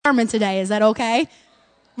sermon today. Is that okay?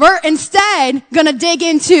 We're instead going to dig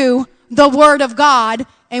into the Word of God,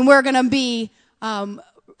 and we're going to be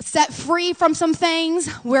set free from some things.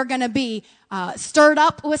 We're going to be stirred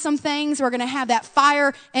up with some things. We're going to have that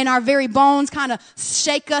fire in our very bones kind of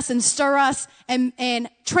shake us and stir us and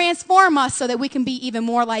transform us so that we can be even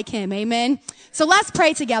more like Him. Amen. So let's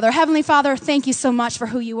pray together. Heavenly Father, thank you so much for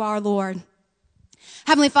who you are, Lord.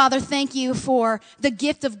 Heavenly Father, thank you for the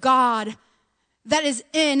gift of God that is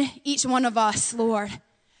in each one of us, Lord.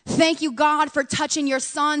 Thank you, God, for touching your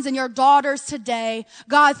sons and your daughters today.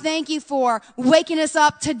 God, thank you for waking us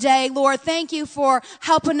up today, Lord. Thank you for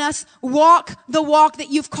helping us walk the walk that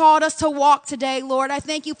you've called us to walk today, Lord. I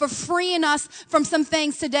thank you for freeing us from some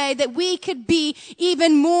things today that we could be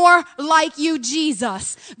even more like you,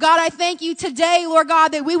 Jesus. God, I thank you today, Lord God,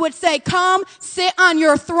 that we would say, come sit on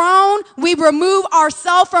your throne. We remove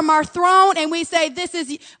ourselves from our throne and we say,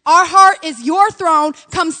 our heart is your throne.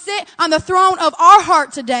 Come sit on the throne of our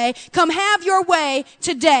heart today. Come have your way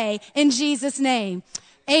today in Jesus' name.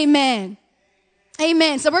 Amen.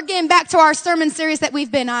 Amen. So we're getting back to our sermon series that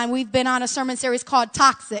we've been on. We've been on a sermon series called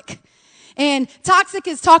Toxic. And Toxic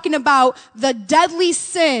is talking about the deadly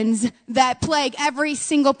sins that plague every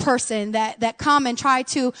single person that come and try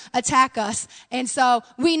to attack us. And so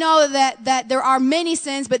we know that there are many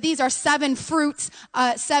sins, but these are 7 fruits,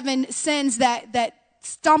 7 sins that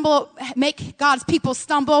make God's people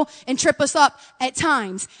stumble and trip us up at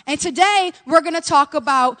times. And today we're going to talk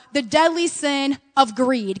about the deadly sin of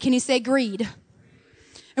greed. Can you say greed?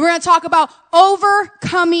 And we're going to talk about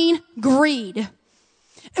overcoming greed.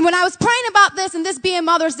 And when I was praying about this and this being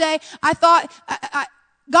Mother's Day, I thought,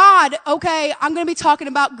 God, okay, I'm going to be talking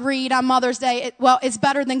about greed on Mother's Day. It's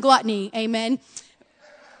better than gluttony. Amen.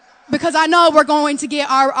 Because I know we're going to get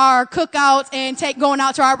our cookouts and going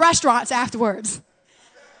out to our restaurants afterwards.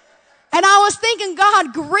 And I was thinking,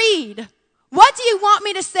 God, greed. What do you want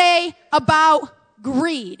me to say about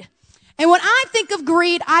greed? And when I think of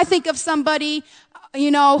greed, I think of somebody,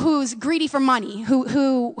 who's greedy for money,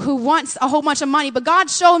 who wants a whole bunch of money. But God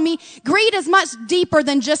showed me greed is much deeper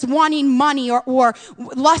than just wanting money or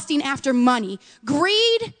lusting after money.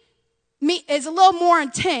 Greed is a little more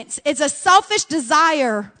intense. It's a selfish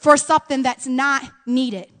desire for something that's not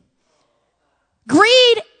needed.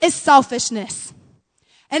 Greed is selfishness.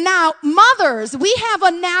 And now, mothers, we have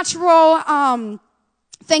a natural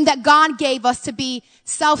thing that God gave us to be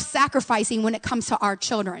self-sacrificing when it comes to our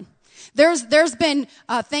children. There's been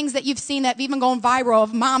things that you've seen that have even gone viral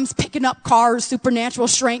of moms picking up cars, supernatural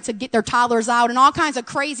strength to get their toddlers out, and all kinds of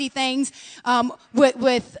crazy things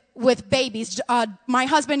with babies. My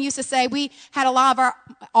husband used to say we had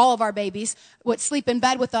all of our babies would sleep in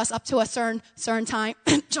bed with us up to a certain time.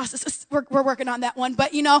 Justice, we're working on that one,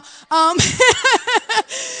 but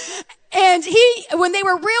and when they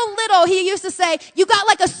were real little, he used to say, you got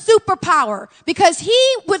like a superpower, because he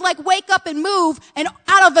would like wake up and move, and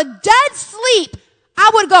out of a dead sleep,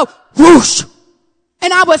 I would go whoosh,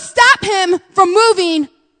 and I would stop him from moving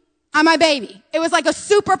on my baby. It was like a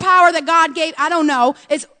superpower that God gave. I don't know.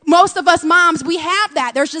 It's most of us moms, we have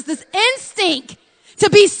that. There's just this instinct to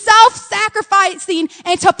be self-sacrificing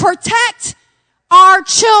and to protect our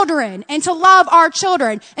children and to love our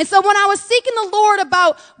children. And so when I was seeking the Lord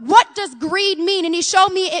about what does greed mean, and he showed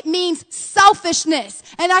me it means selfishness.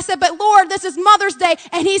 And I said, but Lord, this is Mother's Day.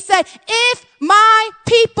 And he said, if my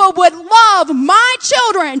people would love my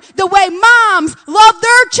children the way moms love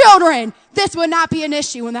their children, this would not be an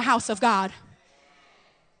issue in the house of God.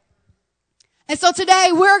 And so today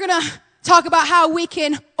we're going to talk about how we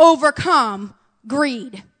can overcome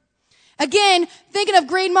greed. Again, thinking of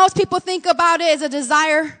greed, most people think about it as a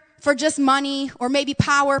desire for just money or maybe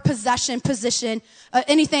power, possession, position,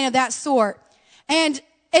 anything of that sort. And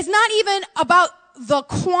it's not even about the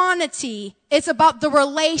quantity. It's about the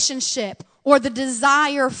relationship or the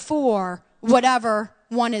desire for whatever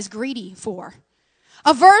one is greedy for.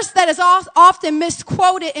 A verse that is often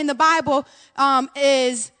misquoted in the Bible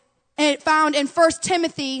is found in 1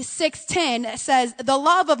 Timothy 6:10. It says, the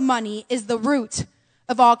love of money is the root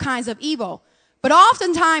of all kinds of evil. But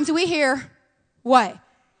oftentimes we hear, what?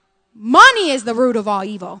 Money is the root of all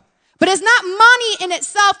evil. But it's not money in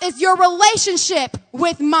itself, it's your relationship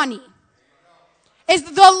with money. It's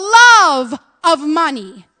the love of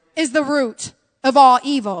money is the root of all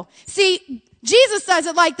evil. See, Jesus says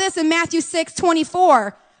it like this in Matthew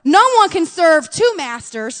 6:24. No one can serve 2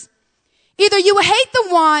 masters. Either you will hate the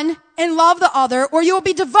one and love the other, or you will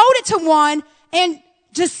be devoted to one and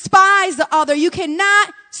despise the other. You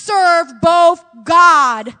cannot serve both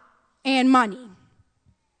God and money.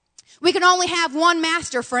 We can only have one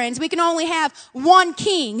master, friends. We can only have one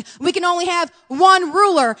king. We can only have one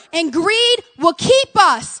ruler. And greed will keep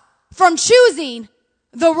us from choosing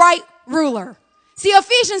the right ruler. See,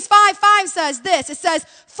 Ephesians 5:5 says this. It says,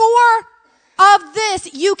 for of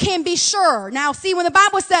this you can be sure. Now, see, when the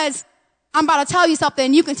Bible says, I'm about to tell you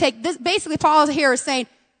something, you can take this. Basically, Paul here is saying,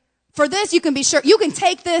 for this you can be sure. You can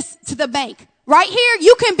take this to the bank. Right here,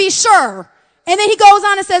 you can be sure. And then he goes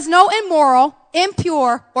on and says, no immoral,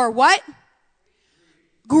 impure, or what?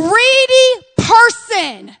 Greedy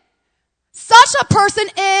person. Such a person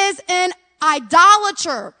is an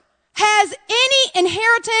idolater, has any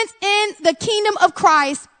inheritance in the kingdom of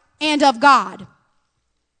Christ and of God.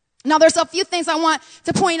 Now, there's a few things I want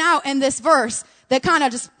to point out in this verse that kind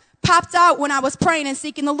of just popped out when I was praying and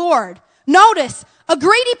seeking the Lord. Notice, a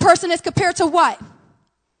greedy person is compared to what?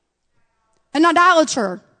 An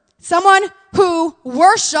idolater. Someone who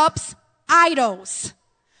worships idols.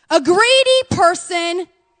 A greedy person,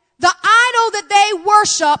 the idol that they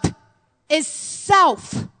worship is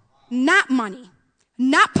self, not money,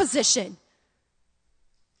 not position,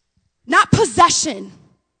 not possession,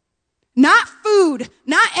 not food,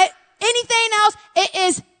 not anything else. It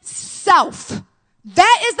is self.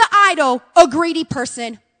 That is the idol a greedy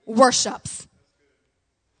person worships.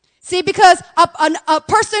 See, because a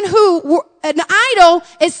person an idol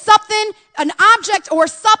is something, an object or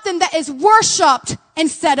something that is worshipped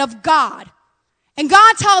instead of God. And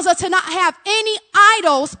God tells us to not have any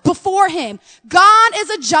idols before him. God is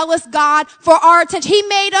a jealous God for our attention. He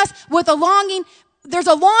made us with a longing. There's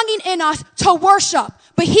a longing in us to worship,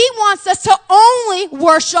 but he wants us to only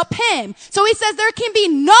worship him. So he says there can be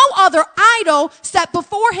no other idol set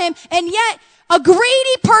before him. And yet a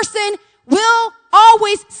greedy person will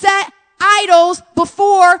always set idols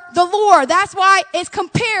before the Lord. That's why it's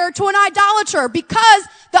compared to an idolater, because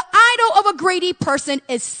the idol of a greedy person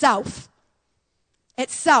is self.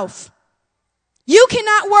 It's self. You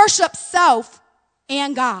cannot worship self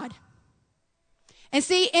and God. And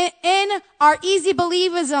see, in our easy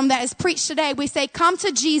believism that is preached today, we say, come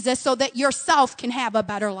to Jesus so that yourself can have a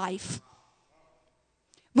better life.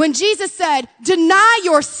 When Jesus said, deny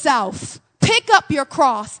yourself, pick up your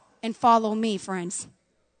cross, and follow me, friends.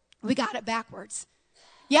 We got it backwards.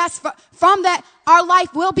 Yes, from that, our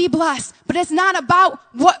life will be blessed, but it's not about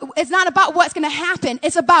what's going to happen.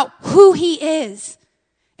 It's about who he is.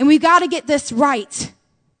 And we got to get this right.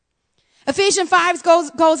 Ephesians 5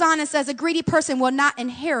 goes on and says, a greedy person will not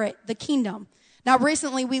inherit the kingdom. Now,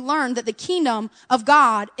 recently we learned that the kingdom of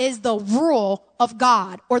God is the rule of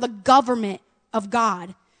God, or the government of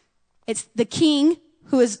God. It's the king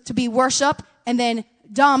who is to be worshiped, and then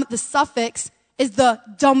the suffix, is the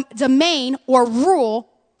domain or rule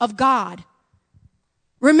of God.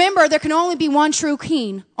 Remember, there can only be one true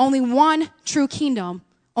king, only one true kingdom,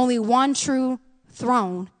 only one true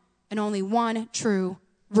throne, and only one true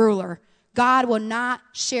ruler. God will not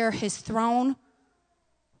share his throne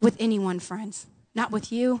with anyone, friends. Not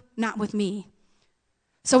with you, not with me.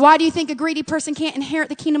 So why do you think a greedy person can't inherit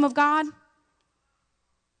the kingdom of God?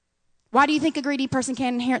 Why do you think a greedy person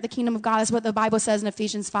can't inherit the kingdom of God? That's what the Bible says in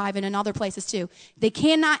Ephesians 5 and in other places too. They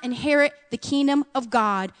cannot inherit the kingdom of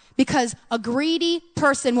God because a greedy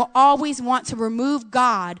person will always want to remove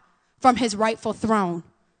God from his rightful throne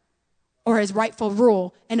or his rightful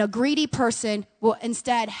rule. And a greedy person will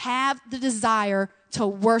instead have the desire to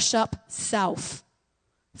worship self.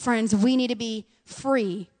 Friends, we need to be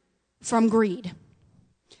free from greed,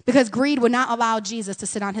 because greed would not allow Jesus to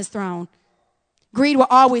sit on his throne. Greed will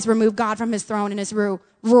always remove God from his throne and his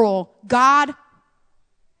rule. God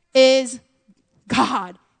is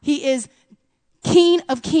God. He is King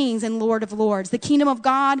of kings and Lord of lords. The kingdom of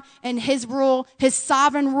God and his rule, his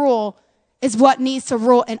sovereign rule, is what needs to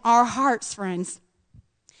rule in our hearts, friends.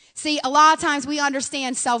 See, a lot of times we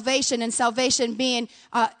understand salvation, and salvation being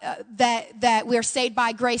that we're saved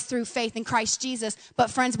by grace through faith in Christ Jesus.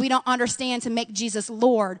 But friends, we don't understand to make Jesus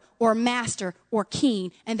Lord or Master or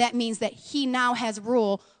King. And that means that he now has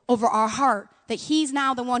rule over our heart, that he's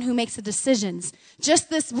now the one who makes the decisions. Just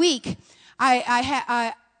this week,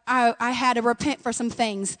 I had to repent for some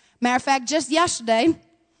things. Matter of fact, just yesterday,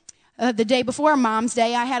 the day before Mom's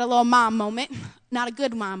Day, I had a little mom moment. Not a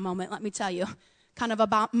good mom moment, let me tell you. Kind of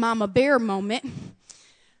a mama bear moment.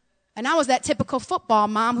 And I was that typical football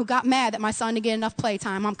mom who got mad that my son didn't get enough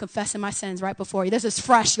playtime. I'm confessing my sins right before you. This is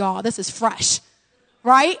fresh, y'all. This is fresh.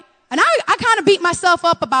 Right? And I kind of beat myself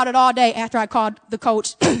up about it all day after I called the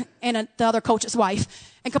coach and the other coach's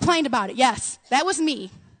wife and complained about it. Yes, that was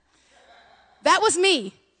me. That was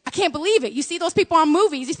me. I can't believe it. You see those people on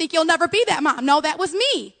movies. You think you'll never be that mom. No, that was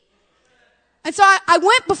me. And so I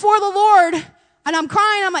went before the Lord and I'm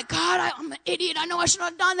crying. I'm like, God, I'm an idiot. I know I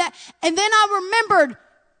shouldn't have done that. And then I remembered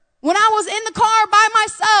when I was in the car by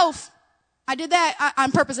myself, I did that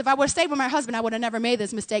on purpose. If I would have stayed with my husband, I would have never made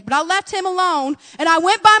this mistake. But I left him alone, and I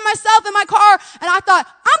went by myself in my car, and I thought,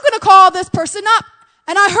 I'm going to call this person up.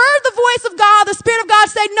 And I heard the voice of God, the Spirit of God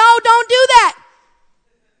say, no, don't do that.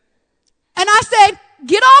 And I said,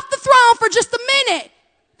 get off the throne for just a minute,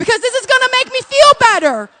 because this is going to make me feel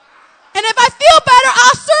better. And if I feel better,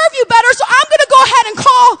 I'll serve you better. So I'm going to go ahead and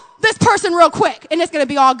call this person real quick, and it's going to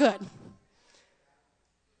be all good.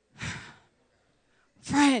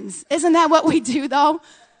 Friends, isn't that what we do, though?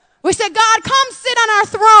 We say, God, come sit on our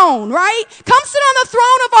throne, right? Come sit on the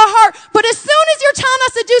throne of our heart. But as soon as you're telling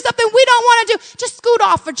us to do something we don't want to do, just scoot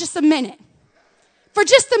off for just a minute. For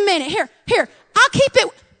just a minute. Here, I'll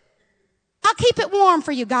keep it warm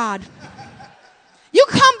for you, God. You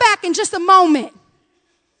come back in just a moment.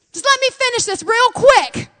 Just let me finish this real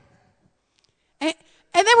quick. And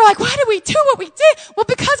they were like, why did we do what we did? Well,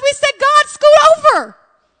 because we said, God, scoot over.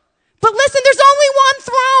 But listen, there's only one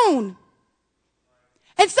throne.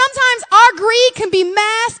 And sometimes our greed can be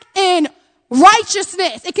masked in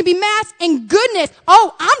righteousness. It can be masked in goodness.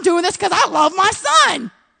 Oh, I'm doing this because I love my son.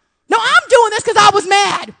 No, I'm doing this because I was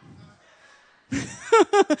mad.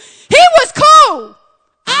 He was cool.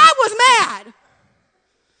 I was mad.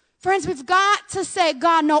 Friends, we've got to say,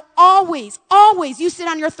 God, no, always, always you sit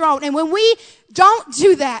on your throne. And when we don't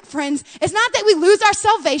do that, friends, it's not that we lose our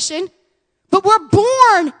salvation, but we're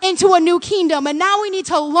born into a new kingdom, and now we need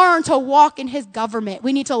to learn to walk in his government.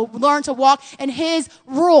 We need to learn to walk in his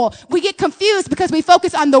rule. We get confused because we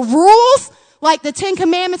focus on the rules, like the 10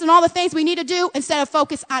 Commandments and all the things we need to do, instead of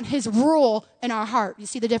focus on his rule in our heart. You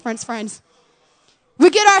see the difference, friends? We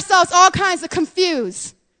get ourselves all kinds of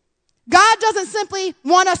confused. God doesn't simply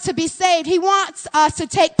want us to be saved. He wants us to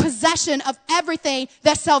take possession of everything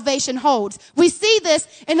that salvation holds. We see this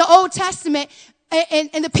in the Old Testament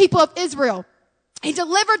and the people of Israel. He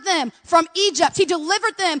delivered them from Egypt. He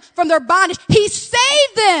delivered them from their bondage. He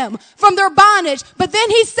saved them from their bondage. But then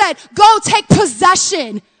he said, go take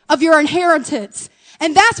possession of your inheritance.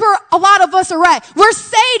 And that's where a lot of us are at. We're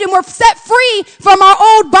saved and we're set free from our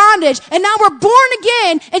old bondage. And now we're born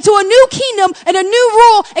again into a new kingdom and a new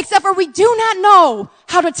rule, except for we do not know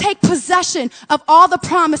how to take possession of all the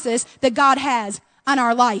promises that God has on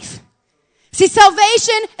our life. See,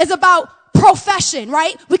 salvation is about profession,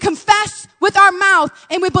 right? We confess with our mouth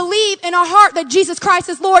and we believe in our heart that Jesus Christ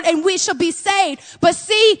is Lord and we shall be saved. But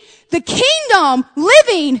see, the kingdom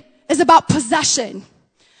living is about possession.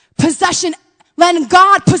 Possession, letting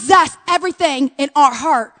God possess everything in our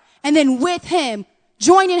heart. And then with him,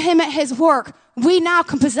 joining him at his work, we now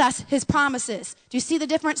can possess his promises. Do you see the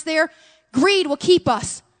difference there? Greed will keep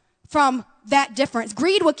us from that difference.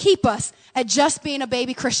 Greed will keep us at just being a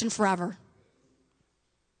baby Christian forever.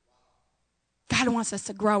 God wants us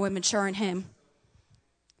to grow and mature in him.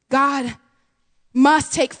 God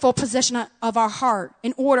must take full possession of our heart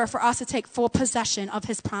in order for us to take full possession of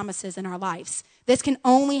his promises in our lives. This can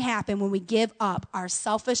only happen when we give up our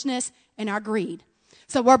selfishness and our greed.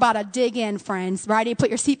 So we're about to dig in, friends. Ready? Put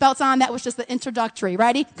your seatbelts on. That was just the introductory.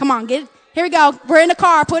 Ready? Come on, get it. Here we go. We're in the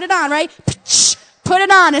car. Put it on, right? Put it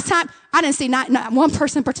on. It's time. I didn't see not one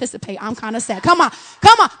person participate. I'm kind of sad. Come on.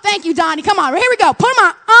 Thank you, Donnie. Come on. Here we go. Put them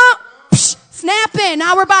on. Snap in.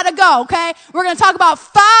 Now we're about to go, okay? We're going to talk about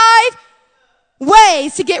 5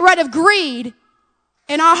 ways to get rid of greed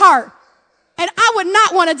in our heart. And I would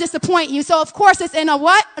not want to disappoint you. So, of course, it's in a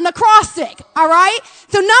what? An acrostic, all right?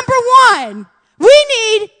 So, number 1, we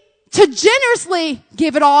need to generously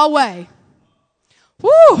give it all away.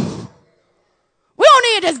 Woo! We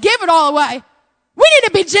don't need to just give it all away. We need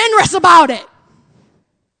to be generous about it.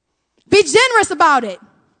 Be generous about it.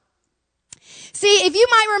 See, if you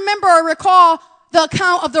might remember or recall the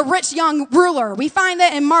account of the rich young ruler, we find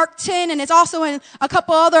that in Mark 10, and it's also in a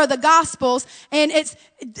couple other of the Gospels. And it's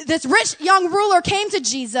this rich young ruler came to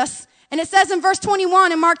Jesus, and it says in verse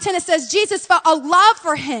 21 in Mark 10, it says, Jesus felt a love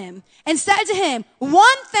for him and said to him,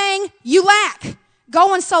 one thing you lack.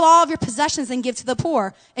 Go and sell all of your possessions and give to the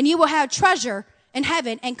poor, and you will have treasure in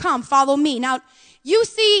heaven, and come, follow me. Now, you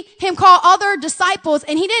see him call other disciples,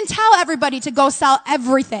 and he didn't tell everybody to go sell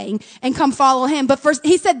everything and come follow him. But first,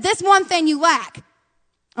 he said, this one thing you lack.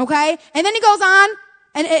 Okay? And then he goes on,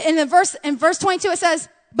 and in verse 22, it says,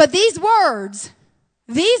 but these words,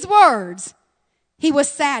 he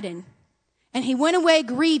was saddened, and he went away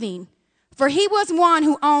grieving, for he was one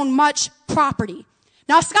who owned much property.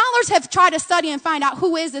 Now, scholars have tried to study and find out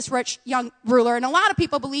who is this rich young ruler, and a lot of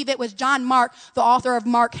people believe it was John Mark, the author of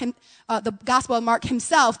Mark, the Gospel of Mark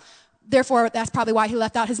himself. Therefore, that's probably why he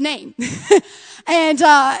left out his name. And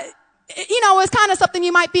it's kind of something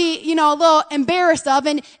you might be, a little embarrassed of.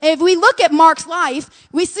 And if we look at Mark's life,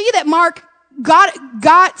 we see that Mark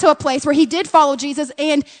got to a place where he did follow Jesus,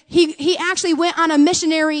 and he actually went on a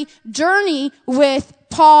missionary journey with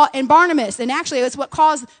Paul and Barnabas. And actually, it's what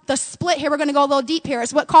caused the split here. We're going to go a little deep here.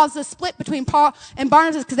 It's what caused the split between Paul and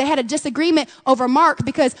Barnabas, because they had a disagreement over Mark,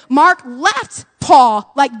 because Mark left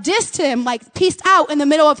Paul, dissed him, peaced out in the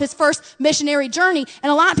middle of his first missionary journey.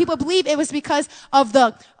 And a lot of people believe it was because of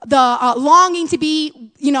the longing to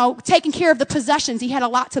be, taking care of the possessions. He had a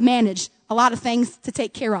lot to manage, a lot of things to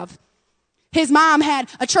take care of. His mom had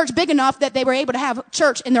a church big enough that they were able to have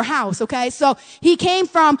church in their house, okay? So he came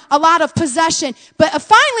from a lot of possession. But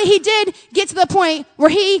finally he did get to the point where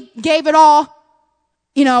he gave it all,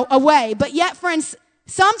 away. But yet, friends,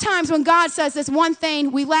 sometimes when God says this one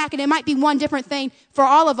thing we lack, and it might be one different thing for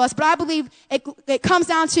all of us, but I believe it comes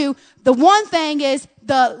down to the one thing is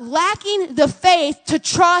the lacking the faith to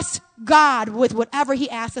trust God with whatever he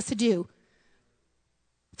asks us to do.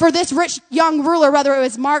 For this rich young ruler, whether it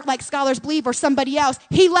was Mark, like scholars believe, or somebody else,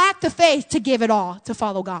 he lacked the faith to give it all to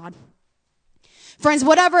follow God. Friends,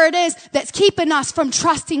 whatever it is that's keeping us from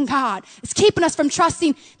trusting God, it's keeping us from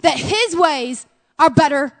trusting that his ways are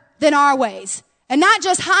better than our ways. And not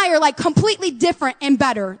just higher, completely different and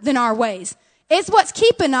better than our ways. It's what's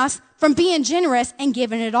keeping us from being generous and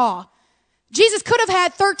giving it all. Jesus could have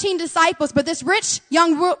had 13 disciples, but this rich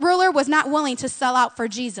young ruler was not willing to sell out for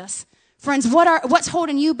Jesus. Friends, what's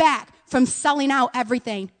holding you back from selling out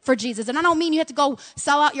everything for Jesus? And I don't mean you have to go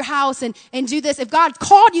sell out your house and do this. If God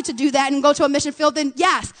called you to do that and go to a mission field, then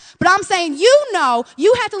yes. But I'm saying, you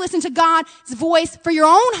have to listen to God's voice for your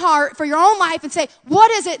own heart, for your own life, and say,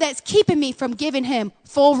 what is it that's keeping me from giving him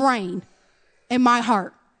full reign in my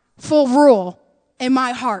heart, full rule in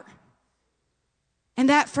my heart? And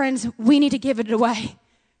that, friends, we need to give it away.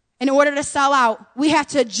 In order to sell out, we have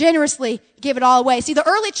to generously give it all away. See, the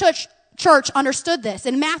early church understood this.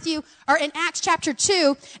 In Acts chapter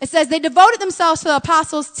 2, it says they devoted themselves to the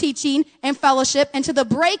apostles' teaching and fellowship and to the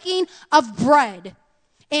breaking of bread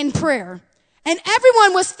and prayer. And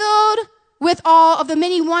everyone was filled with awe of the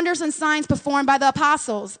many wonders and signs performed by the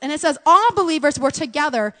apostles. And it says all believers were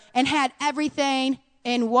together and had everything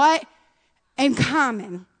in what? In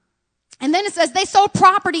common. And then it says they sold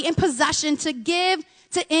property and possession to give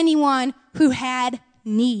to anyone who had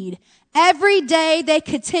need. Every day they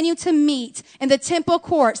continued to meet in the temple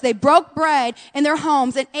courts. They broke bread in their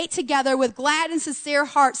homes and ate together with glad and sincere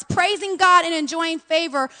hearts, praising God and enjoying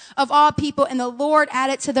favor of all people. And the Lord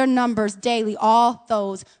added to their numbers daily all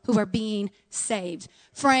those who were being saved.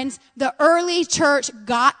 Friends, the early church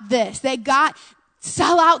got this. They got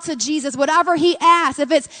sell out to Jesus, whatever he asks.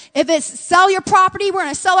 If it's sell your property, we're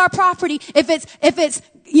going to sell our property. If it's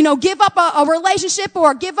give up a relationship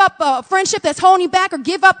or give up a friendship that's holding you back or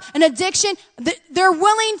give up an addiction, they're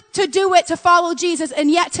willing to do it to follow Jesus.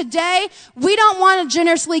 And yet today, we don't want to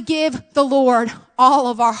generously give the Lord all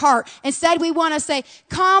of our heart. Instead, we want to say,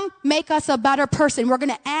 come make us a better person. We're going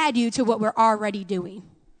to add you to what we're already doing.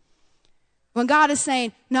 When God is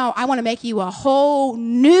saying, no, I want to make you a whole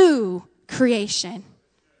new creation,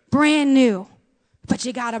 brand new. But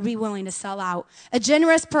you got to be willing to sell out. A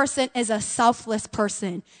generous person is a selfless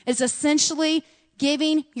person. It's essentially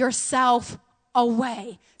giving yourself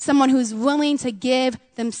away. Someone who's willing to give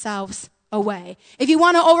themselves away. If you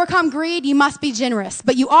want to overcome greed, you must be generous.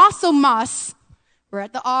 But you also must, we're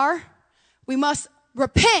at the R, we must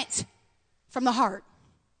repent from the heart.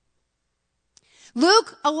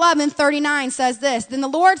 Luke 11:39 says this, then the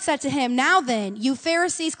Lord said to him, now then, you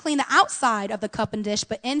Pharisees clean the outside of the cup and dish,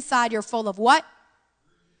 but inside you're full of what?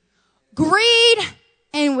 Greed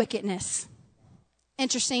and wickedness.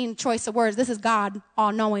 Interesting choice of words. This is God,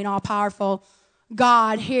 all-knowing, all-powerful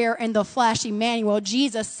God here in the flesh, Emmanuel,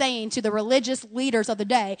 Jesus saying to the religious leaders of the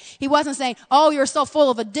day. He wasn't saying, oh, you're so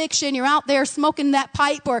full of addiction, you're out there smoking that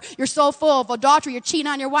pipe, or you're so full of adultery, you're cheating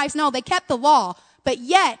on your wives. No, they kept the law, but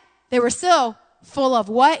yet they were still full of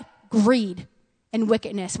what? Greed and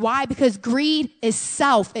wickedness. Why? Because greed is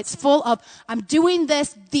self. It's full of, I'm doing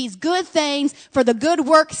these good things for the good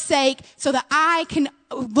work's sake so that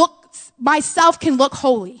myself can look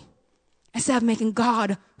holy instead of making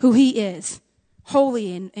God who he is,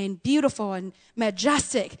 holy and beautiful and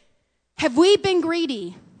majestic. Have we been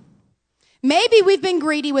greedy? Maybe we've been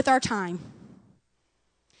greedy with our time.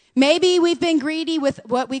 Maybe we've been greedy with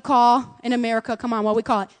what we call in America, what we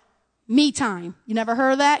call it? Me time. You never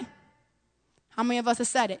heard of that? How many of us have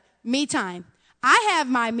said it? Me time. I have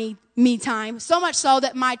my me time, so much so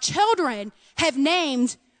that my children have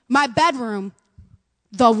named my bedroom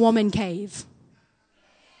the woman cave.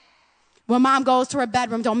 When mom goes to her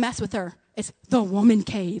bedroom, don't mess with her. It's the woman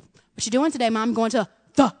cave. What you doing today, Mom? I'm going to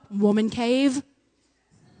the woman cave.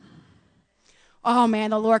 Oh, man,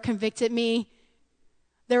 the Lord convicted me.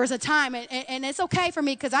 There was a time, and it's okay for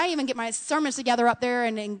me because I even get my sermons together up there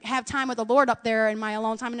and have time with the Lord up there in my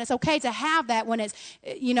alone time. And it's okay to have that when it's,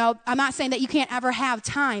 I'm not saying that you can't ever have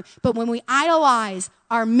time. But when we idolize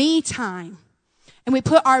our me time and we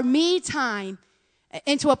put our me time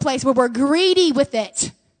into a place where we're greedy with it,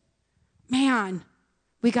 man,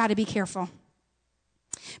 we got to be careful.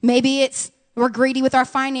 Maybe we're greedy with our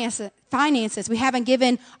finances. We haven't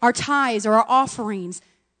given our tithes or our offerings.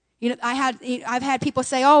 I've had people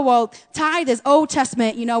say, oh, well, tithe is Old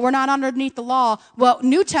Testament. We're not underneath the law. Well,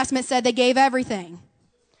 New Testament said they gave everything.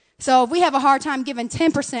 So if we have a hard time giving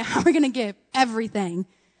 10%, how are we going to give everything?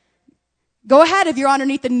 Go ahead if you're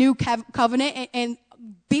underneath the new covenant and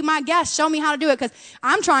be my guest. Show me how to do it because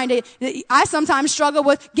I sometimes struggle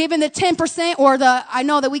with giving the 10% I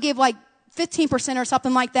know that we give like 15% or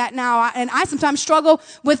something like that now. And I sometimes struggle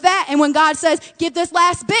with that. And when God says, give this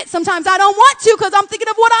last bit, sometimes I don't want to because I'm thinking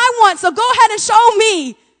of what I want. So go ahead and show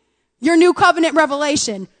me your new covenant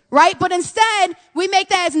revelation, right? But instead, we make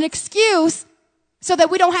that as an excuse so that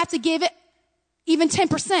we don't have to give it even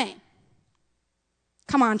 10%.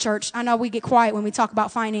 Come on, church. I know we get quiet when we talk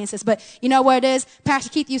about finances, but you know what it is? Pastor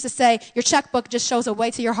Keith used to say, your checkbook just shows a way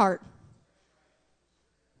to your heart.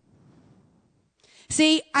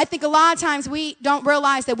 See, I think a lot of times we don't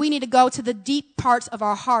realize that we need to go to the deep parts of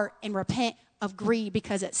our heart and repent of greed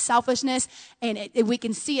because it's selfishness and we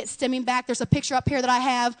can see it stemming back. There's a picture up here that I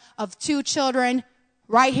have of 2 children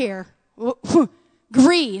right here.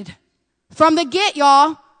 Greed. From the get,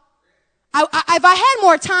 y'all. If I had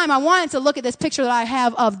more time, I wanted to look at this picture that I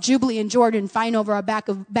have of Jubilee and Jordan fighting over a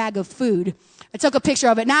bag of food. I took a picture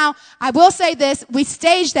of it. Now, I will say this. We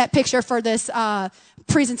staged that picture for this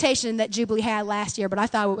presentation that Jubilee had last year, but I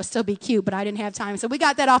thought it would still be cute, but I didn't have time. So we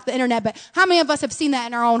got that off the internet. But how many of us have seen that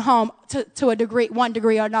in our own home to a degree, one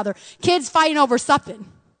degree or another? Kids fighting over something,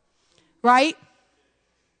 right?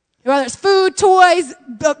 Whether it's food, toys,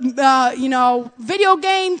 video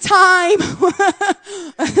game time,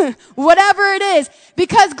 whatever it is.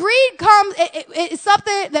 Because greed it's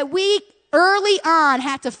something that we early on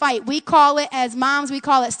had to fight. We call it, as moms,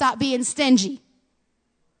 stop being stingy.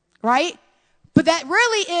 Right? But that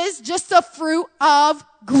really is just the fruit of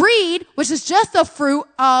greed, which is just the fruit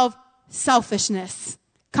of selfishness.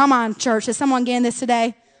 Come on, church. Is someone getting this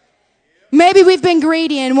today? Maybe we've been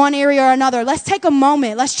greedy in one area or another. Let's take a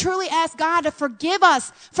moment. Let's truly ask God to forgive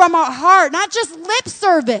us from our heart, not just lip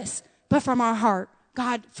service, but from our heart.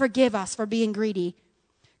 God, forgive us for being greedy.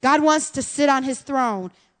 God wants to sit on his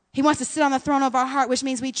throne. He wants to sit on the throne of our heart, which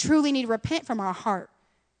means we truly need to repent from our heart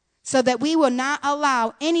so that we will not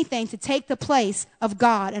allow anything to take the place of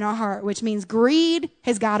God in our heart, which means greed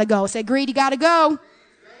has got to go. Say, greed, you got to go.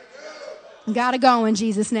 Got to go in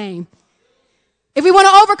Jesus' name. If we want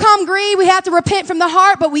to overcome greed, we have to repent from the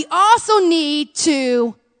heart, but we also need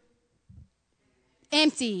to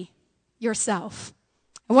empty yourself.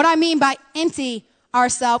 And what I mean by empty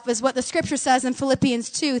ourselves is what the scripture says in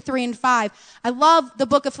Philippians 2, 3, and 5. I love the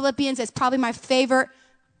book of Philippians. It's probably my favorite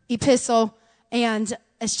epistle. And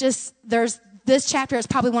it's just, this chapter is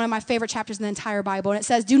probably one of my favorite chapters in the entire Bible. And it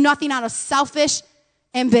says, do nothing out of selfish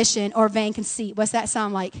ambition or vain conceit. What's that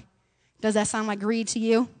sound like? Does that sound like greed to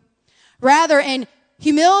you? Rather, in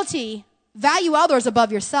humility, value others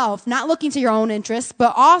above yourself, not looking to your own interests,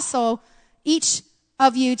 but also each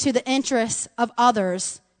of you to the interests of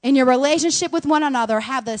others. In your relationship with one another,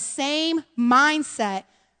 have the same mindset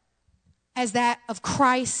as that of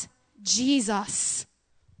Christ Jesus.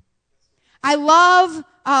 I love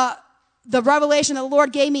the revelation the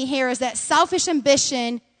Lord gave me here is that selfish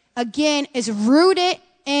ambition, again, is rooted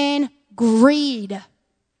in greed.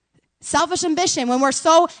 Selfish ambition, when we're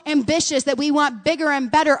so ambitious that we want bigger and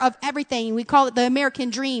better of everything. We call it the American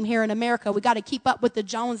dream here in America. We got to keep up with the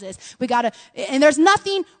Joneses. And there's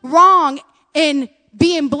nothing wrong in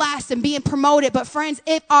being blessed and being promoted. But friends,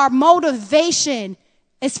 if our motivation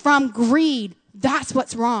is from greed, that's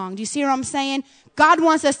what's wrong. Do you see what I'm saying? God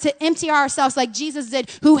wants us to empty ourselves like Jesus did,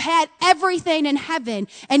 who had everything in heaven,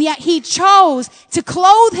 and yet he chose to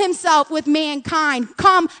clothe himself with mankind,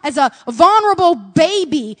 come as a vulnerable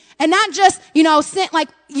baby, and not just, sent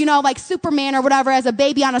like Superman or whatever as a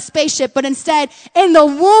baby on a spaceship, but instead in the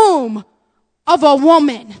womb of a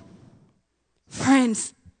woman.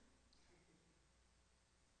 Friends,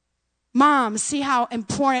 moms, see how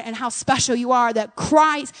important and how special you are that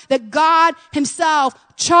God himself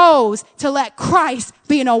chose to let Christ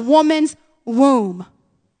be in a woman's womb.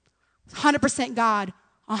 100% God,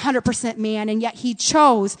 100% man, and yet he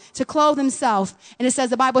chose to clothe himself. And it says,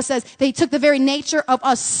 the Bible says, that he took the very nature of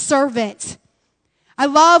a servant. I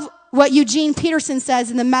love what Eugene Peterson says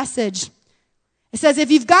in the Message. It says, if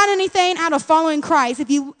you've got anything out of following Christ,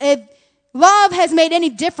 if love has made any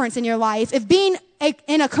difference in your life, if being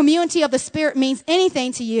in a community of the Spirit means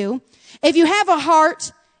anything to you, if you have a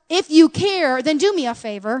heart, if you care, then do me a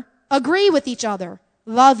favor. Agree with each other.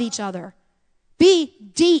 Love each other. Be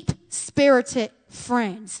deep-spirited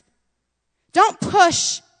friends. Don't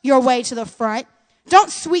push your way to the front. Don't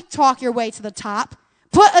sweet talk your way to the top.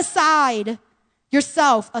 Put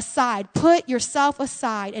yourself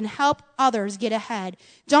aside and help others get ahead.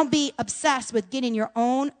 Don't be obsessed with getting your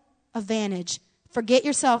own advantage. Forget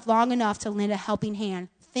yourself long enough to lend a helping hand.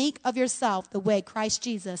 Think of yourself the way Christ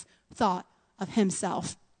Jesus thought of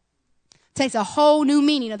himself. Takes a whole new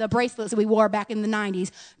meaning of the bracelets that we wore back in the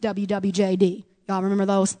 90s, WWJD. Y'all remember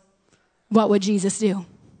those? What would Jesus do?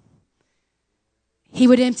 He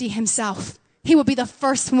would empty himself. He would be the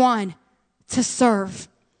first one to serve.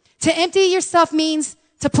 To empty yourself means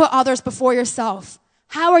to put others before yourself.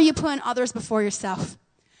 How are you putting others before yourself?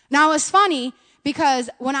 Now, it's funny because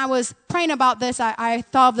when I was praying about this, I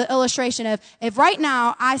thought of the illustration of if right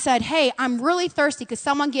now I said, hey, I'm really thirsty. Could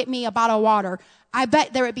someone get me a bottle of water? I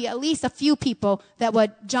bet there would be at least a few people that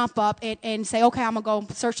would jump up and say, okay, I'm going to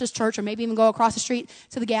go search this church or maybe even go across the street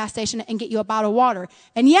to the gas station and get you a bottle of water.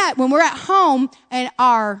 And yet, when we're at home and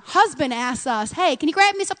our husband asks us, hey, can you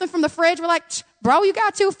grab me something from the fridge? We're like, bro, you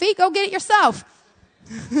got 2 feet. Go get it yourself.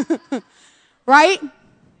 Right?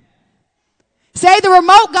 Say the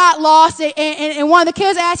remote got lost and one of the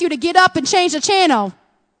kids asked you to get up and change the channel.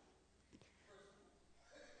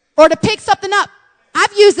 Or to pick something up.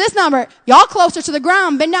 I've used this number. Y'all closer to the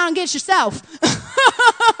ground. Bend down and get it yourself.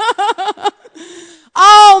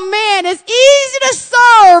 Oh, man, it's easy to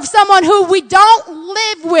serve someone who we don't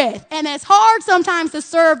live with. And it's hard sometimes to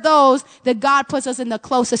serve those that God puts us in the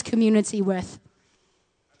closest community with.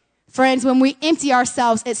 Friends, when we empty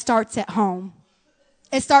ourselves, it starts at home.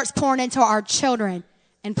 It starts pouring into our children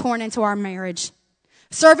and pouring into our marriage.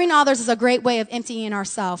 Serving others is a great way of emptying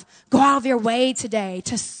ourselves. Go out of your way today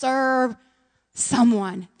to serve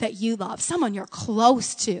someone that you love, someone you're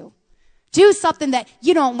close to. Do something that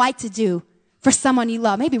you don't like to do for someone you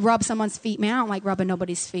love. Maybe rub someone's feet. Man, I don't like rubbing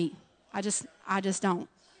nobody's feet. I just don't.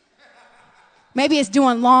 Maybe it's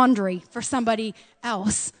doing laundry for somebody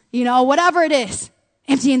else. You know, whatever it is.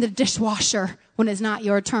 Emptying the dishwasher when it's not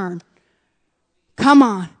your turn. Come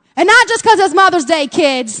on. And not just because it's Mother's Day,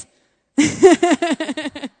 kids.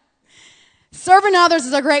 Serving others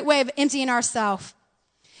is a great way of emptying ourselves.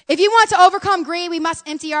 If you want to overcome greed, we must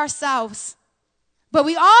empty ourselves. But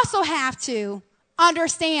we also have to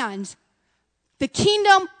understand the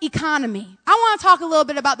kingdom economy. I want to talk a little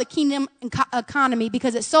bit about the kingdom economy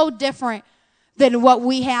because it's so different than what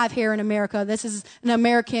we have here in America. This is an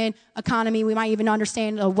American economy. We might even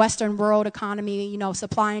understand a Western world economy, you know,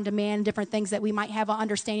 supply and demand, different things that we might have an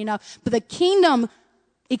understanding of. But the kingdom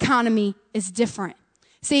economy is different.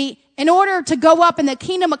 See, in order to go up in the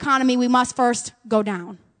kingdom economy, we must first go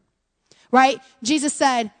down. Right? Jesus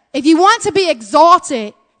said, if you want to be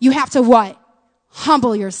exalted, you have to what?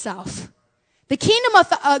 Humble yourself. The kingdom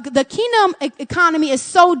economy is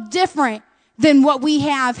so different than what we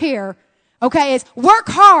have here. Okay, it's work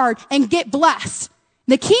hard and get blessed.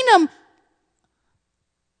 The kingdom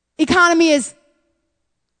economy is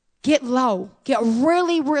get low, get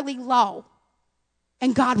really, really low,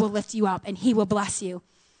 and God will lift you up and he will bless you.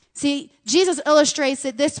 See, Jesus illustrates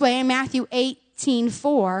it this way in Matthew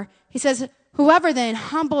 18:4. He says, whoever then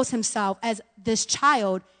humbles himself as this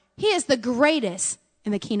child, he is the greatest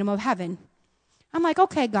in the kingdom of heaven. I'm like,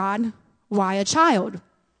 okay, God, why a child?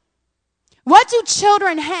 What do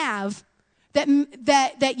children have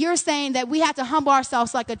that you're saying that we have to humble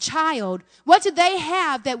ourselves like a child? What do they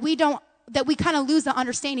have that we kind of lose the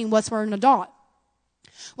understanding once we're an adult?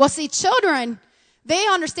 Well, see, children, they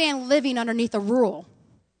understand living underneath a rule.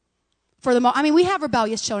 We have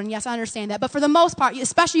rebellious children. Yes, I understand that. But for the most part,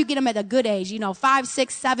 especially you get them at a good age, 5,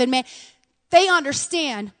 6, 7, man, they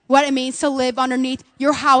understand what it means to live underneath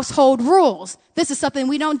your household rules. This is something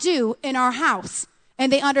we don't do in our house.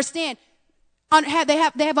 And they understand, they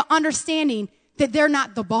have an understanding that they're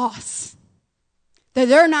not the boss. That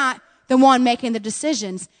they're not the one making the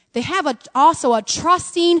decisions. They have also a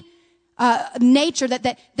trusting nature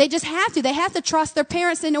that they just have to. They have to trust their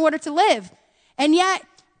parents in order to live. And yet,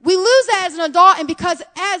 we lose that as an adult, and because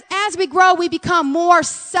as we grow, we become more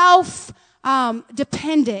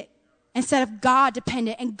self-dependent instead of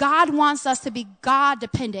God-dependent. And God wants us to be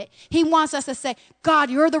God-dependent. He wants us to say, God,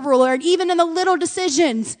 you're the ruler. And even in the little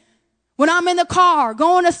decisions, When I'm in the car,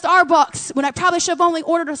 going to Starbucks, when I probably should have only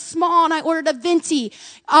ordered a small and I ordered a venti.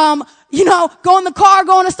 Go in the car,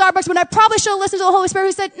 going to Starbucks, when I probably should have listened to the Holy Spirit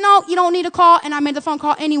who said, no, you don't need a call, and I made the phone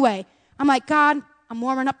call anyway. I'm like, God, I'm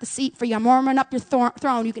warming up the seat for you. I'm warming up your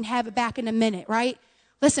throne. You can have it back in a minute, right?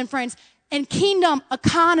 Listen, friends, in kingdom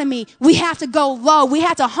economy, we have to go low. We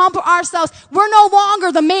have to humble ourselves. We're no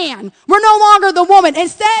longer the man. We're no longer the woman.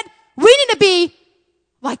 Instead, we need to be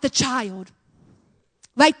like the child,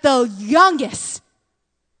 like the youngest.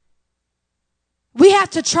 We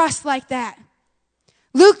have to trust like that.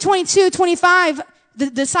 Luke 22:25, the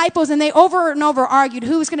disciples, and they over and over argued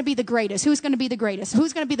who was going to be the greatest, who's going to be the greatest,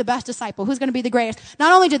 who's going to be the best disciple, who's going to be the greatest.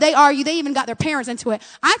 Not only did they argue, they even got their parents into it.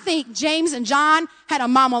 I think James and John had a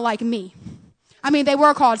mama like me. I mean, they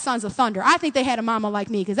were called sons of thunder. I think they had a mama like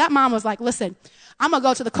me, because that mama was like, listen, I'm going to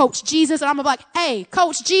go to the coach Jesus, and I'm going to be like, hey,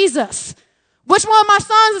 Coach Jesus, which one of my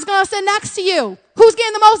sons is going to sit next to you? Who's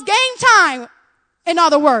getting the most game time? In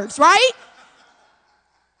other words, right?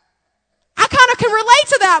 I kind of can relate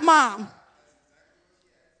to that mom.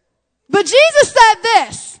 But Jesus said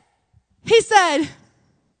this. He said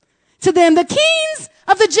to them, the kings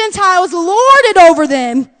of the Gentiles lord it over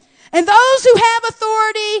them, and those who have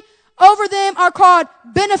authority over them are called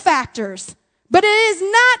benefactors. But it is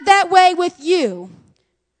not that way with you.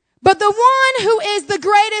 But the one who is the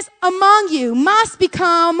greatest among you must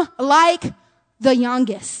become like the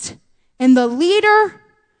youngest, and the leader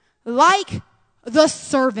like the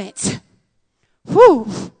servant. Whew.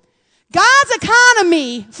 God's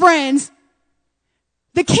economy, friends,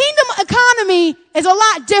 the kingdom economy is a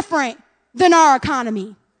lot different than our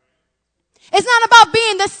economy. It's not about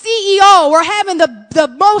being the CEO or having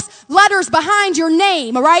the most letters behind your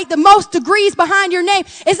name, all right? The most degrees behind your name.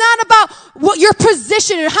 It's not about what your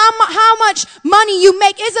position and how much money you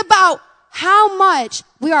make. It's about how much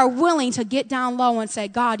we are willing to get down low and say,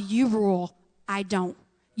 God, you rule, I don't.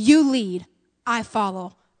 You lead, I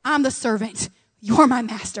follow. I'm the servant. You're my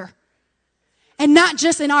master. And not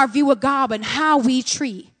just in our view of God, but how we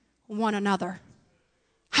treat one another.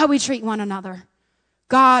 How we treat one another.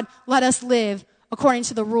 God, let us live according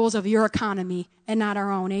to the rules of your economy and not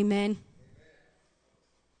our own. Amen.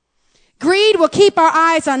 Greed will keep our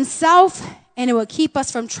eyes on self, and it will keep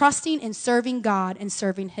us from trusting and serving God and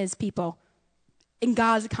serving his people. In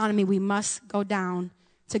God's economy, we must go down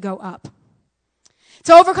to go up.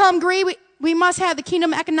 To overcome greed, we must have the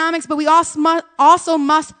kingdom economics, but we also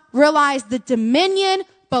must realize the dominion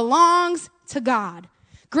belongs to God.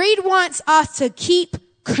 Greed wants us to keep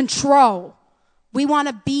control. We want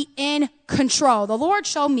to be in control. The Lord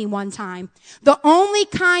showed me one time the only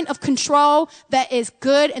kind of control that is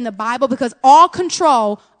good in the Bible, because all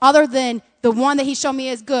control other than the one that he showed me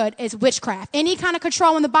is good, is witchcraft. Any kind of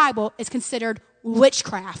control in the Bible is considered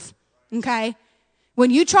witchcraft. Okay? When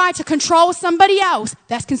you try to control somebody else,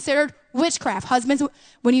 that's considered witchcraft. Husbands,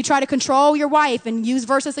 when you try to control your wife and use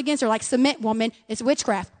verses against her, like submit woman, it's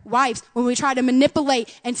witchcraft. Wives, when we try to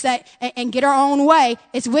manipulate and say and get our own way,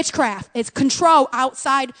 it's witchcraft. It's control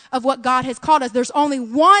outside of what God has called us. There's only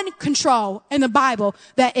one control in the Bible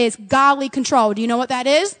that is godly control. Do you know what that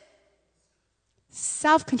is?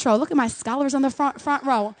 Self-control. Look at my scholars on the front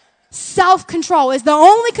row. Self-control is the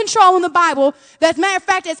only control in the Bible. As a matter of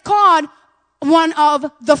fact, it's called one of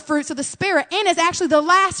the fruits of the Spirit, and it's actually the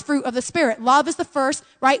last fruit of the Spirit. Love is the first,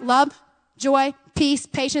 right? Love, joy, peace,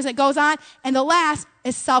 patience, it goes on. And the last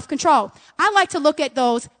is self-control. I like to look at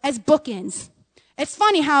those as bookends. It's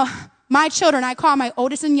funny how my children, I call my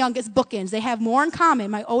oldest and youngest bookends. They have more in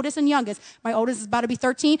common, my oldest and youngest. My oldest is about to be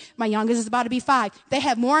 13. My youngest is about to be 5. They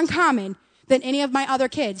have more in common than any of my other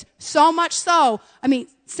kids. So much so,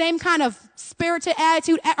 same kind of spirited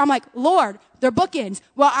attitude. I'm like, Lord, they're bookends.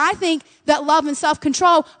 Well, I think that love and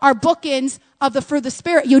self-control are bookends of the fruit of the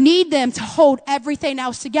Spirit. You need them to hold everything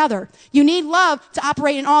else together. You need love to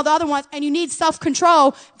operate in all the other ones, and you need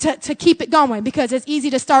self-control to keep it going, because it's easy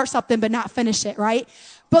to start something but not finish it, right?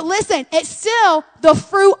 But listen, it's still the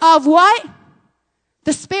fruit of what?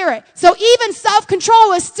 The Spirit. So even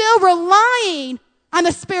self-control is still relying on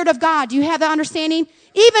the Spirit of God. Do you have that understanding?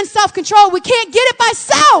 Even self-control, we can't get it by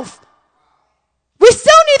self. We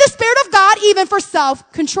still need the Spirit of God even for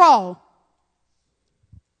self-control.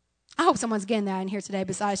 I hope someone's getting that in here today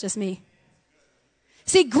besides just me.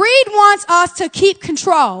 See, greed wants us to keep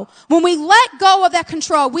control. When we let go of that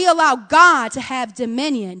control, we allow God to have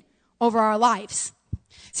dominion over our lives.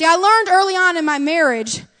 See, I learned early on in my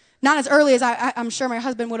marriage, not as early as I'm sure my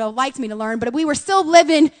husband would have liked me to learn, but we were still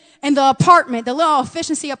living in the apartment, the little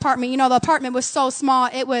efficiency apartment. You know, the apartment was so small.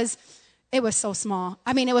 It was It was so small.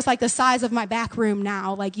 I mean, it was like the size of my back room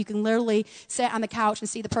now. Like you can literally sit on the couch and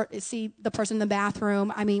see the person in the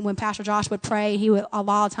bathroom. I mean, when Pastor Josh would pray, he would a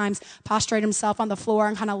lot of times prostrate himself on the floor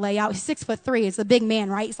and kind of lay out. He's 6'3". He's a big man,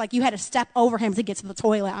 right? It's like you had to step over him to get to the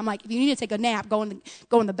toilet. I'm like, if you need to take a nap, go in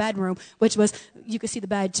the bedroom, which was, you could see the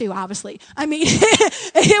bed too, obviously. I mean,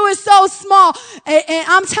 it was so small. And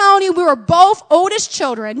I'm telling you, we were both oldest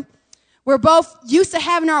children. We're both used to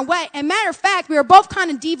having our way. And matter of fact, we were both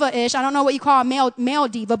kind of diva-ish. I don't know what you call a male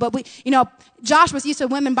diva, but Josh was used to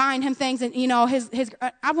women buying him things, and no,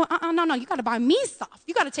 you got to buy me stuff.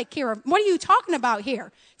 You got to take care of. What are you talking about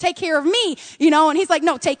here? Take care of me, And he's like,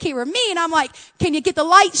 no, take care of me. And I'm like, can you get the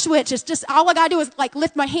light switch? It's just all I got to do is like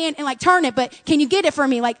lift my hand and like turn it. But can you get it for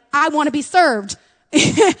me? Like I want to be served.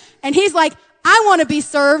 And he's like, I want to be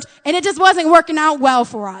served, and it just wasn't working out well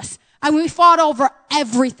for us. I mean, we fought over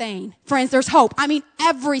everything. Friends, there's hope. I mean,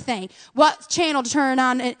 everything. What channel to turn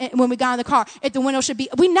on when we got in the car. If the window should be,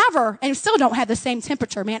 we never, and still don't have the same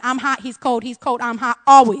temperature, man. I'm hot, he's cold, I'm hot,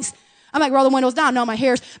 always. I'm like, roll the windows down. No, my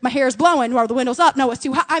hair's blowing. Roll the windows up. No, it's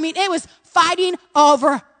too hot. I mean, it was fighting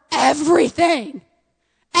over everything.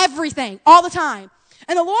 Everything. All the time.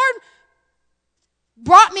 And the Lord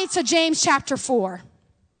brought me to James chapter 4.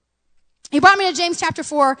 He brought me to James chapter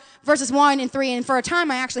 4, verses 1 and 3, and for a time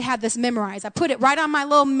I actually had this memorized. I put it right on my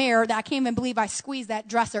little mirror that I can't even believe I squeezed that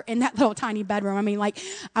dresser in that little tiny bedroom. I mean, like,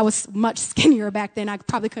 I was much skinnier back then. I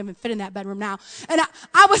probably couldn't even fit in that bedroom now. And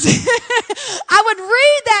I was, I would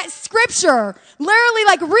read that scripture, literally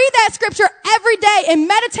like read that scripture every day and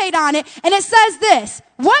meditate on it, and it says this: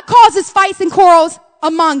 what causes fights and quarrels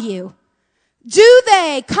among you? Do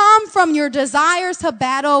they come from your desires to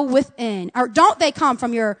battle within? Or don't they come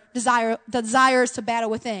from your desires to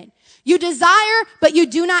battle within? You desire, but you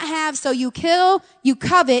do not have, so you kill, you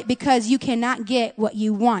covet because you cannot get what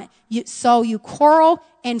you want. So you quarrel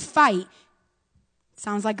and fight.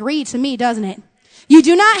 Sounds like greed to me, doesn't it? You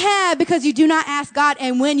do not have because you do not ask God,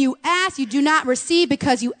 and when you ask, you do not receive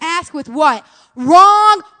because you ask with what?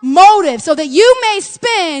 Wrong motive, so that you may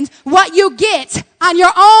spend what you get on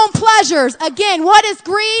your own pleasures. Again, what is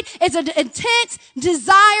greed? It's an intense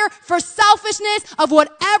desire for selfishness of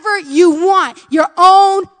whatever you want, your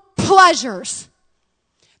own pleasures.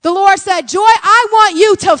 The Lord said, Joy, I want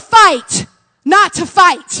you to fight, not to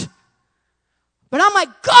fight. But I'm like,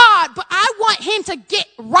 God, but I want him to get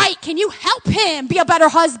right. Can you help him be a better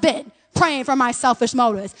husband? Praying from my selfish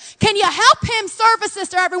motives. Can you help him serve a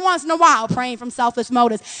sister every once in a while? Praying from selfish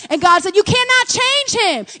motives. And God said, you cannot change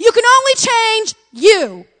him. You can only change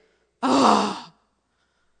you. Oh.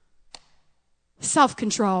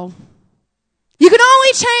 Self-control. You can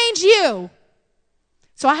only change you.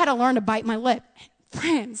 So I had to learn to bite my lip.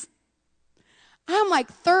 Friends, I'm like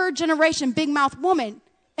third generation big mouth woman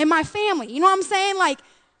in my family. You know what I'm saying? Like,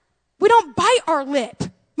 we don't bite our lip.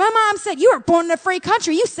 My mom said, you were born in a free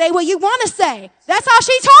country. You say what you want to say. That's how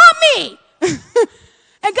she taught me.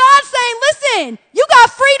 And God's saying, listen, you got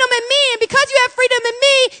freedom in me. And because you have freedom in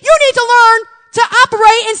me, you need to learn to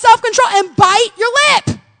operate in self-control and bite your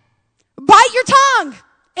lip. Bite your tongue.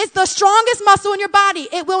 It's the strongest muscle in your body.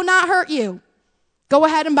 It will not hurt you. Go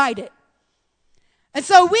ahead and bite it. And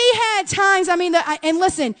so we had times, and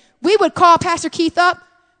listen, we would call Pastor Keith up.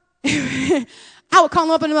 I would call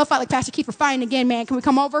him up in the middle of the fight, like, Pastor Keith, we're fighting again, man. Can we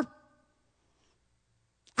come over?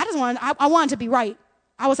 I wanted to be right.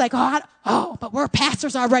 I was like, but we're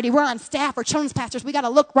pastors already. We're on staff. We're children's pastors. We got to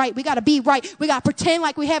look right. We got to be right. We got to pretend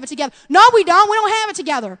like we have it together. No, we don't. We don't have it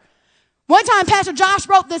together. One time, Pastor Josh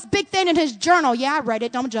wrote this big thing in his journal. Yeah, I read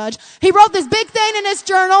it. Don't judge. He wrote this big thing in his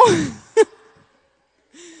journal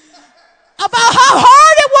about how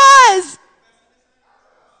hard it was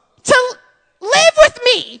to live with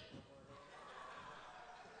me.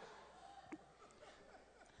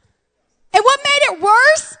 And what made it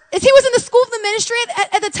worse is he was in the school of the ministry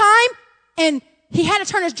at the time, and he had to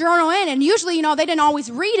turn his journal in, and usually, they didn't always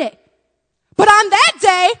read it. But on that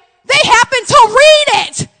day, they happened to read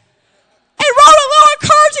it and wrote a little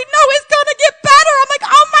encouraging, no, it's going to get better. I'm like,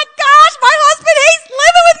 oh my gosh, my husband hates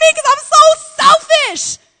living with me because I'm so selfish.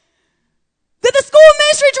 That the school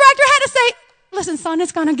ministry director had to say, listen, son,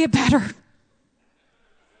 it's going to get better.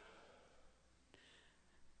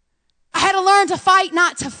 I had to learn to fight,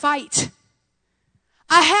 not to fight.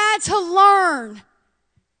 I had to learn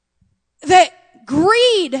that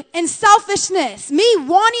greed and selfishness, me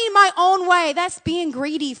wanting my own way, that's being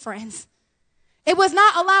greedy, friends. It was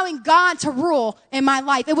not allowing God to rule in my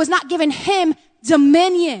life. It was not giving him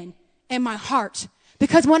dominion in my heart.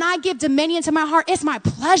 Because when I give dominion to my heart, it's my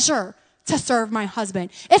pleasure to serve my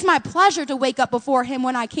husband. It's my pleasure to wake up before him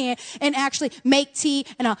when I can and actually make tea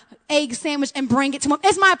and an egg sandwich and bring it to him.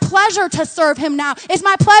 It's my pleasure to serve him now. It's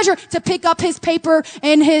my pleasure to pick up his paper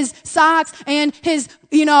and his socks and his,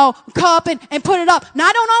 cup and put it up. Now,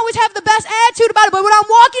 I don't always have the best attitude about it, but when I'm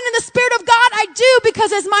walking in the Spirit of God, I do,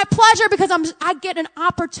 because it's my pleasure, because I get an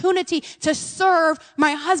opportunity to serve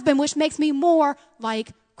my husband, which makes me more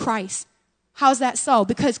like Christ. How's that so?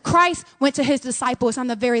 Because Christ went to his disciples on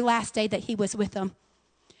the very last day that he was with them.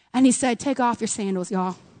 And he said, take off your sandals,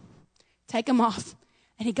 y'all. Take them off.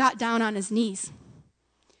 And he got down on his knees.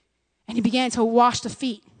 And he began to wash the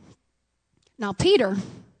feet. Now, Peter,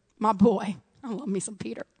 my boy, I love me some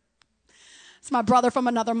Peter. It's my brother from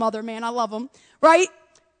another mother, man. I love him, right?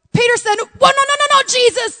 Peter said, well, no,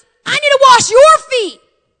 Jesus. I need to wash your feet.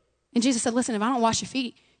 And Jesus said, listen, if I don't wash your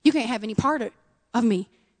feet, you can't have any part of me.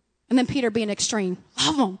 And then Peter, being extreme,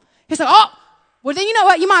 love him. He said, oh, well, then you know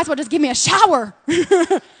what? You might as well just give me a shower.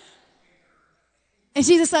 And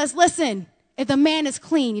Jesus says, listen, if the man is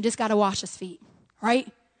clean, you just got to wash his feet, right?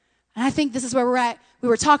 And I think this is where we're at. We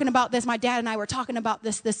were talking about this. My dad and I were talking about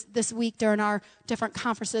this week during our different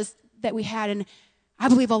conferences that we had. And I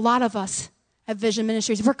believe a lot of us at Vision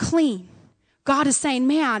Ministries, we're clean. God is saying,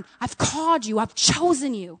 man, I've called you. I've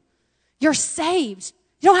chosen you. You're saved.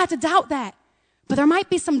 You don't have to doubt that. But there might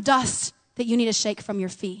be some dust that you need to shake from your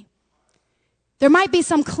feet. There might be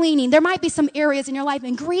some cleaning. There might be some areas in your life,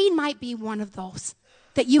 and greed might be one of those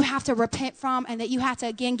that you have to repent from and that you have to,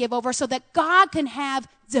 again, give over so that God can have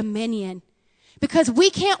dominion. Because we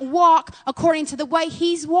can't walk according to the way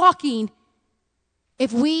he's walking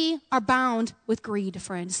if we are bound with greed,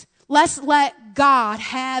 friends. Let's let God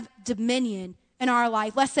have dominion in our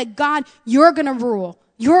life. Let's say, God, you're going to rule.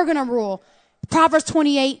 You're going to rule. Proverbs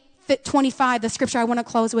 28:25, the scripture I want to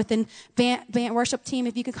close with, and band worship team,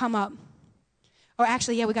 if you can come up. Or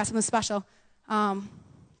actually, yeah, we got something special.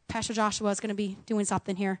 Pastor Joshua is going to be doing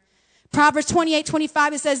something here. Proverbs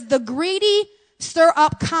 28:25, it says, the greedy stir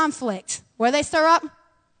up conflict. Where they stir up?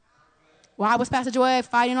 Why was Pastor Joy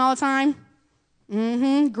fighting all the time?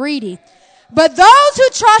 Greedy. But those who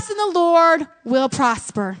trust in the Lord will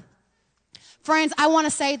prosper. Friends, I want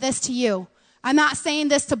to say this to you. I'm not saying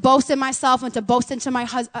this to boast in myself and to boast into my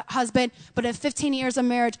husband, but in 15 years of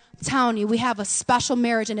marriage, I'm telling you, we have a special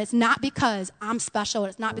marriage, and it's not because I'm special.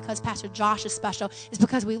 It's not because Pastor Josh is special. It's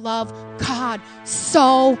because we love God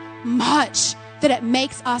so much that it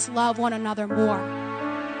makes us love one another more.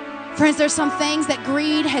 Friends, there's some things that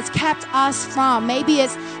greed has kept us from. Maybe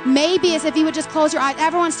it's if you would just close your eyes.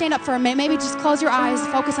 Everyone stand up for a minute. Maybe just close your eyes,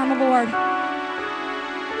 focus on the Lord.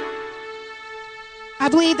 I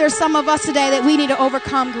believe there's some of us today that we need to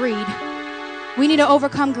overcome greed. We need to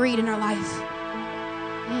overcome greed in our life.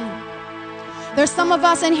 There's some of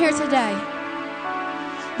us in here today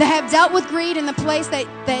that have dealt with greed in the place that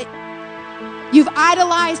you've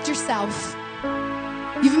idolized yourself.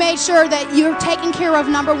 You've made sure that you're taking care of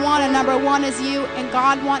number one, and number one is you, and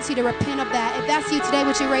God wants you to repent of that. If that's you today,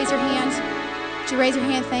 would you raise your hands? Would you raise your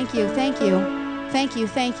hand? Thank you, thank you, thank you,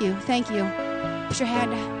 thank you, thank you. Put your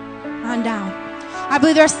hand on down. I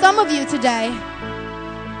believe there are some of you today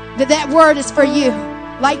that word is for you.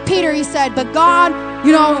 Like Peter, he said, but God,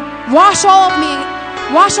 wash all of me.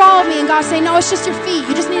 Wash all of me. And God saying, no, it's just your feet.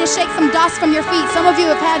 You just need to shake some dust from your feet. Some of you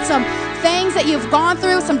have had some things that you've gone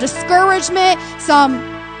through, some discouragement, some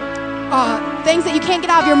things that you can't get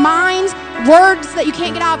out of your mind, words that you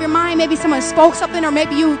can't get out of your mind. Maybe someone spoke something, or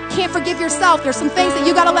maybe you can't forgive yourself. There's some things that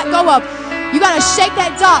you got to let go of. You got to shake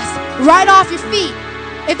that dust right off your feet.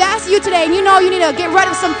 If that's you today, and you know you need to get rid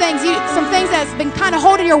of some things that's been kind of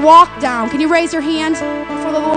holding your walk down, can you raise your hand for the Lord?